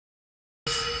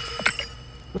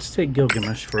Let's take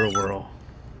Gilgamesh for a whirl.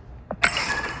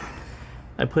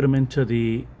 I put him into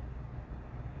the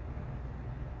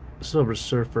Silver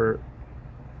Surfer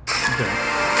deck.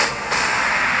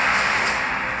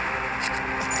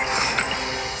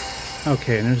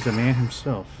 Okay, and there's the man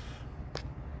himself.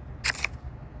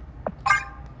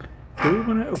 Do we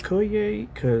want to Okoye?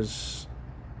 Because...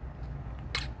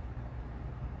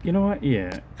 You know what?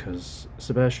 Yeah, because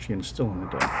Sebastian's still in the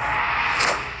deck.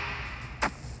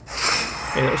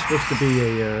 Hey, that was supposed to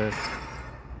be a...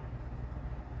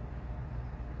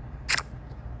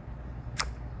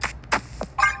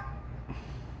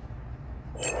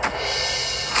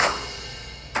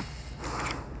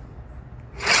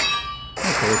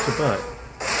 Okay, it's a butt.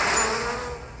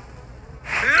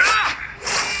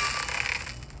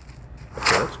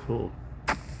 Okay, that's cool.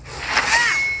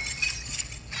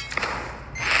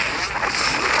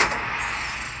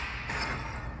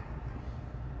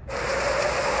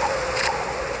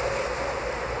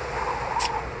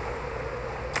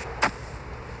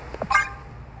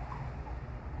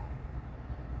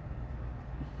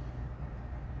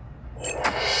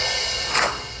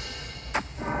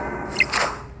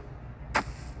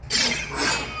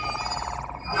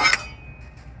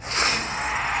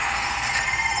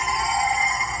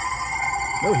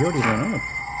 Oh, he already went up.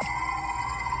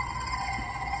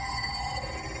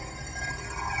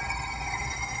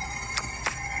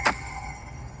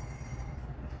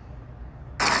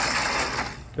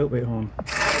 Oh, wait, hold on.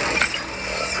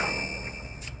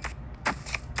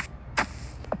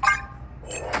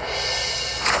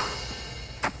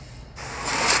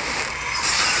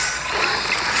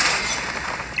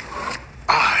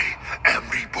 I am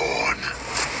reborn.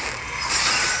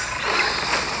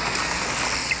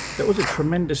 That was a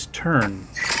tremendous turn.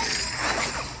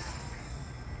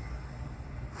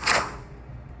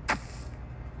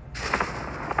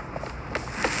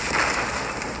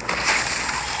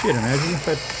 Shit, imagine if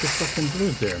I put the fucking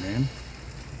blues there, man.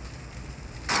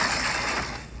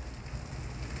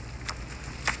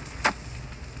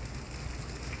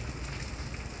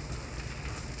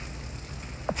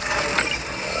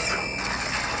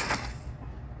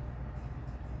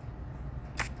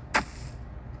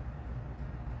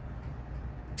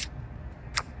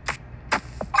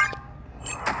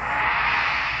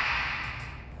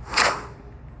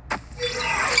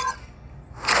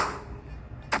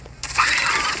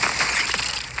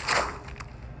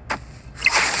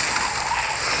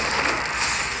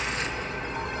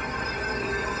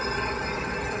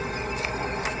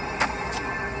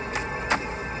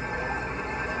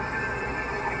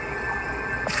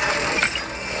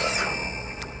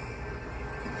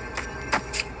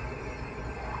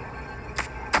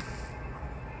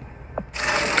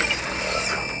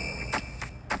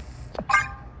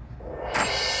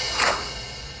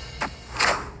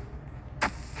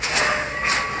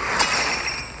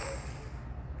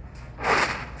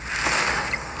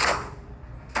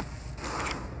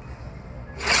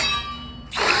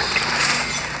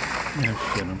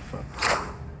 Oh shit, I'm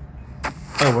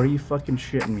fucked. Oh, are you fucking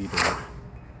shitting me, dude?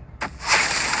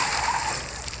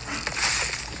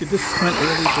 Did this cunt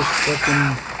really just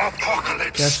fucking...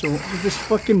 Apocalypse! Did this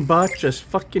fucking bot just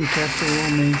fucking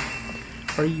casserole me?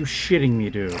 Are you shitting me,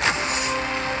 dude?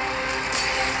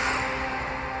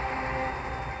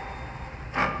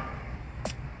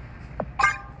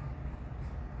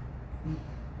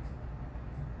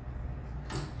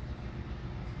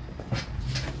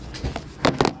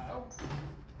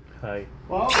 Hi.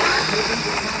 Well,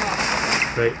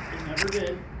 Right. it never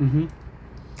did. Mm-hmm.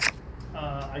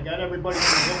 I got everybody on the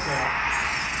lookout.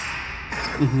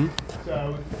 Mm-hmm.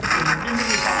 So, it's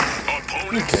in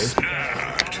the Okay. It's not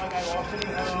like I lost any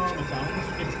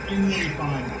home. It's in the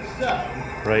refinery. So,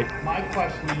 Right. my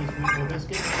question is, will this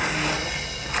get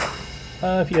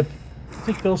If you... I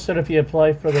think Bill said if you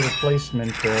apply for the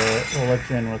replacement, we'll let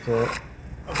you in with it.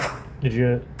 Okay. Did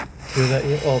you do that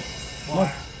yet? Well,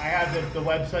 Well, I have the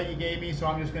website you gave me, so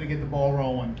I'm just going to get the ball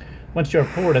rolling. once you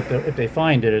report it, if they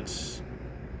find it, it's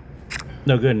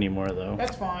no good anymore, though.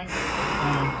 That's fine.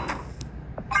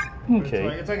 Okay.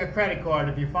 It's like a credit card.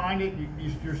 If you find it,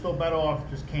 you're still better off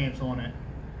just canceling it.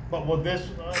 But will this,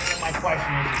 my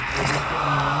question is, will this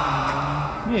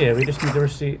get me Yeah, we just need the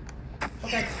receipt.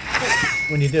 Okay,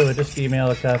 good. When you do it, just email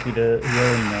a copy to you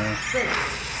and Great.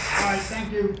 All right,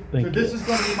 thank you. Thank So this you. is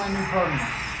going to be my new permanent.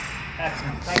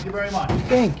 Excellent. Thank you very much.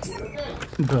 Thank you.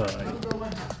 Okay. Bye. Have a good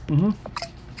one. Mm-hmm.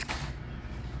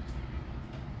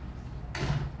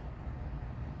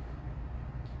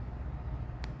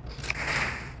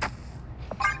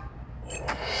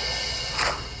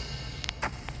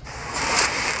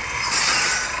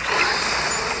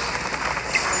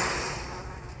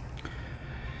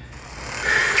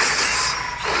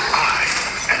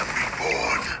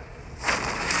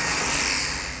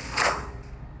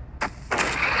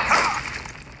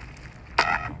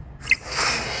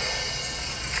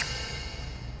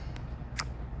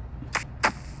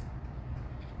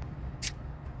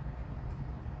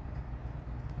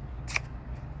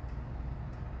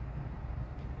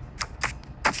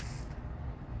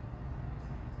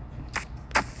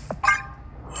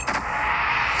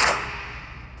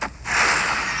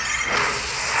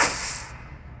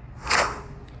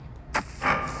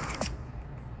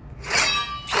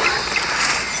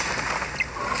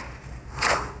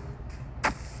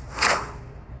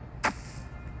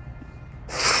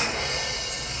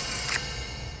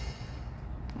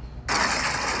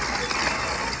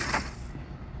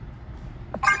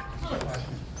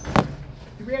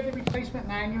 replacement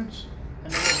lanyards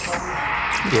and the little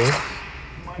covers? Yes.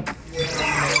 Mike,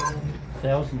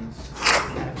 Thousands.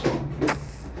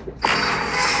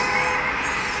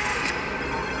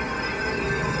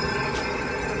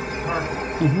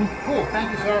 perfect. Cool.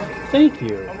 Thank you, sir. Thank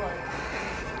you. All right.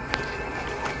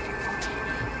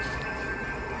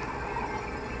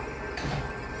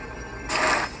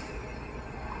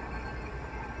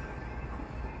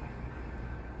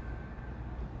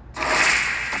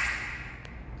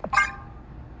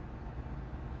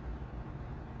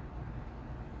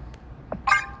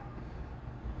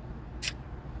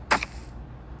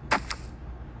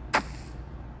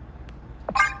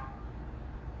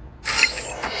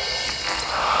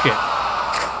 Shit.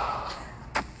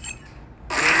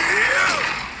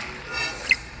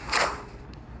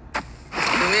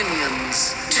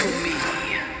 Minions to me.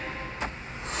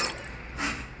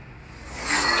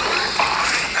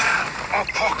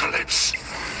 Apocalypse.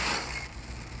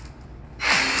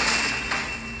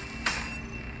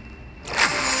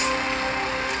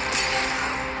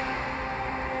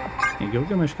 Yeah,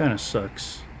 Gilgamesh kind of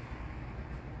sucks.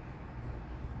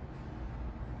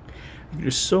 You can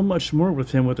do so much more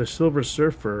with him with a Silver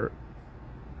Surfer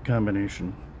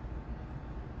combination.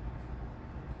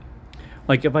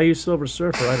 Like, if I use Silver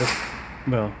Surfer, I'd have...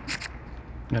 Well,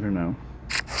 I don't know.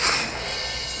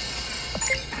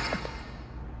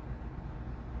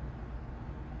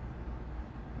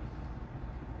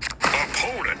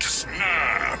 Opponent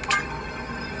snapped.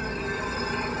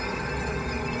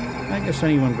 I guess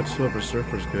anyone but Silver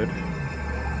Surfer's good.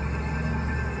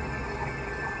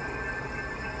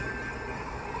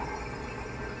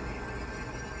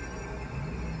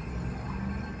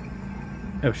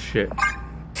 Oh shit.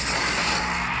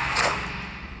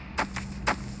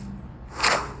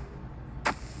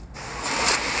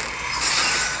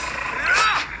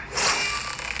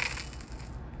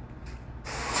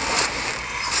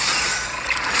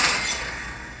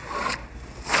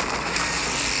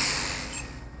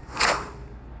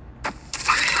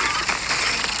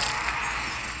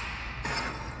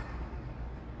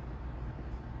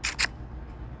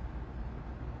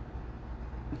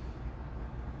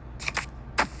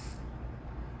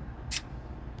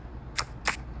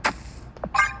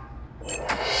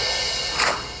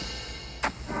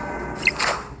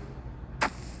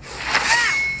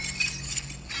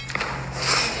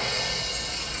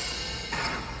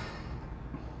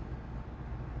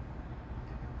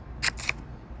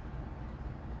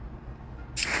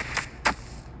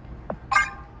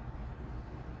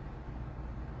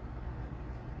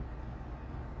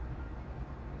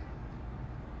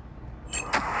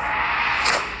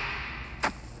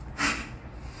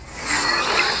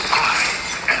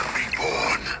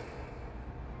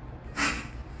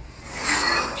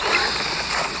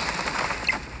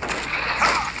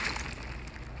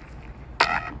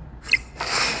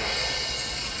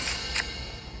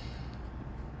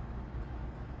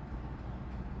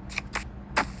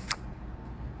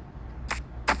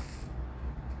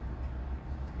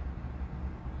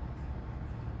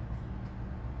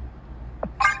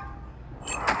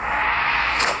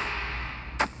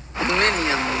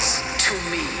 Minions to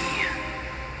me.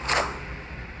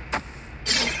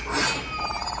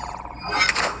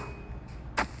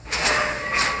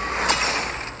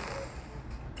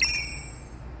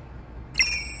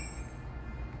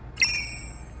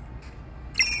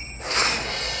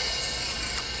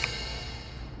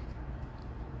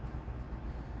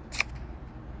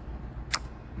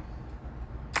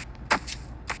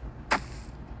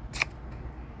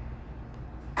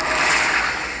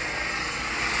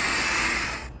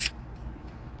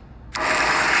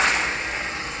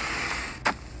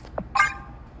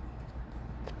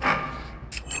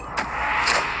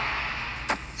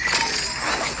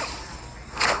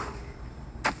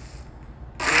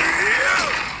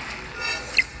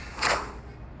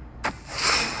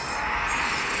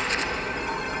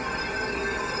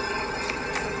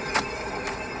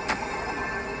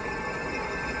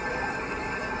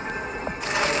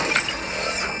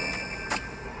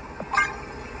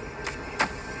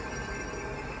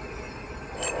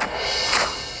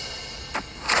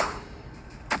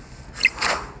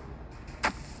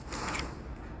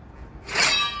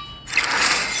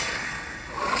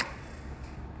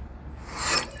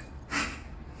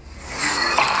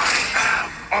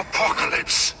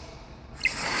 Apocalypse.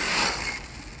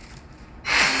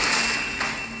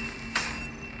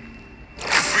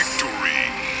 Victory.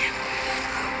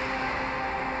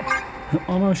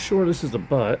 Almost sure this is the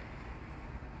butt,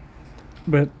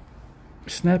 but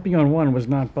snapping on one was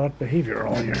not bot behavior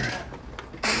earlier.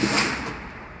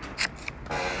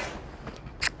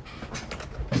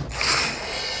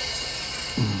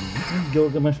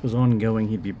 Gilgamesh was ongoing,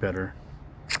 he'd be better.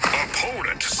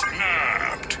 Opponent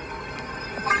snapped.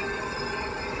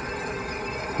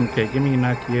 Okay, give me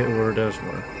Nakia or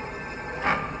Desmar.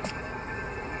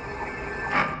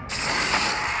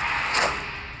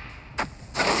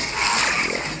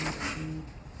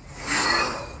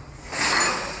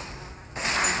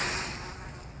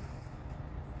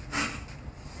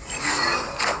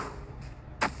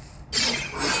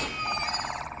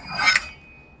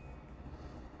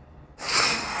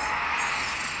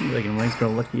 They can rank their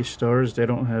lucky stars. They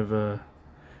don't have, or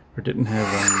didn't have,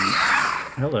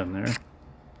 Hella in there.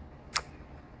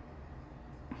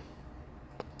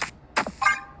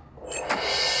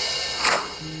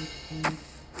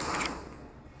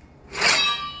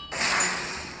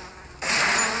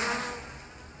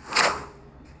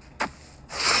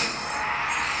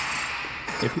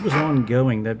 If he was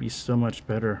ongoing, that'd be so much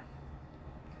better.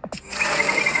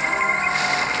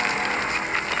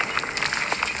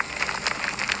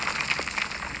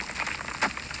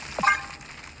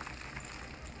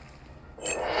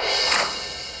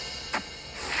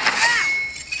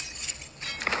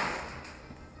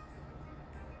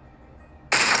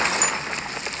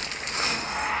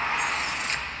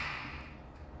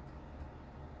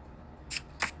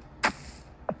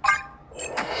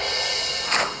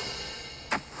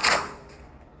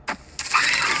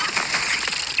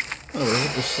 Oh, I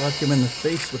have to slap him in the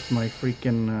face with my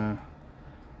freaking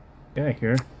guy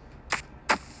here.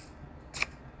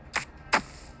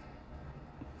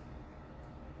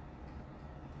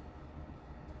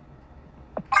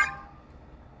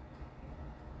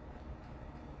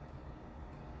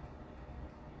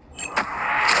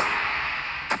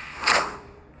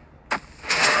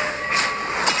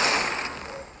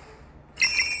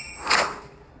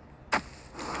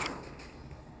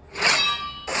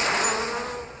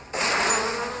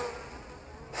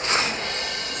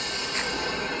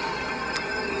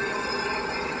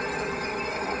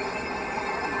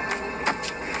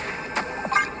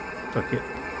 Fuck it.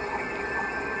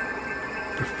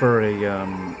 Prefer a,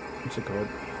 what's it called?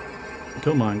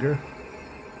 Killmonger.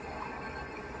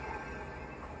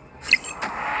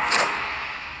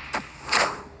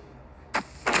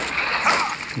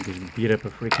 You just beat up a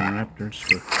freaking raptor just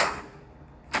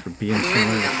for being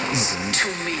Minions so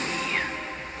to me.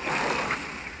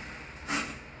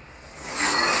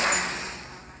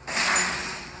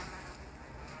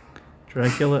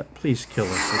 Dracula, please kill a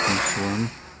freaking swarm.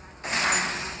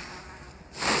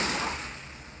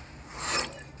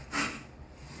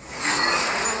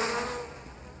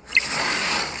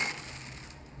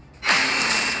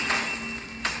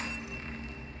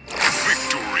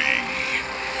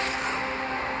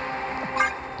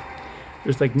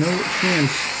 There's like no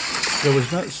chance, there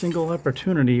was not a single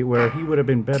opportunity where he would have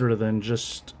been better than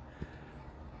just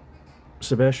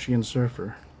Sebastian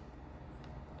Surfer.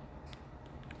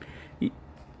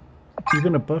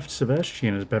 Even a buffed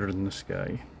Sebastian is better than this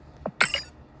guy.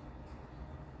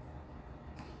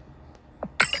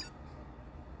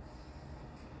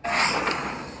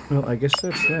 Well, I guess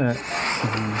that's that.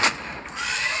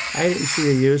 I didn't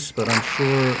see a use, but I'm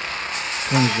sure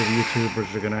tons of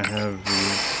YouTubers are gonna have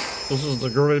these "this is the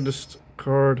greatest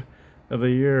card of the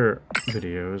year"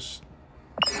 videos.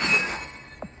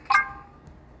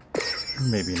 Or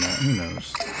maybe not, who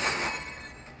knows.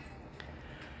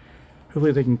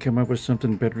 Hopefully they can come up with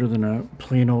something better than a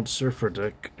plain old Surfer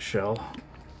deck shell.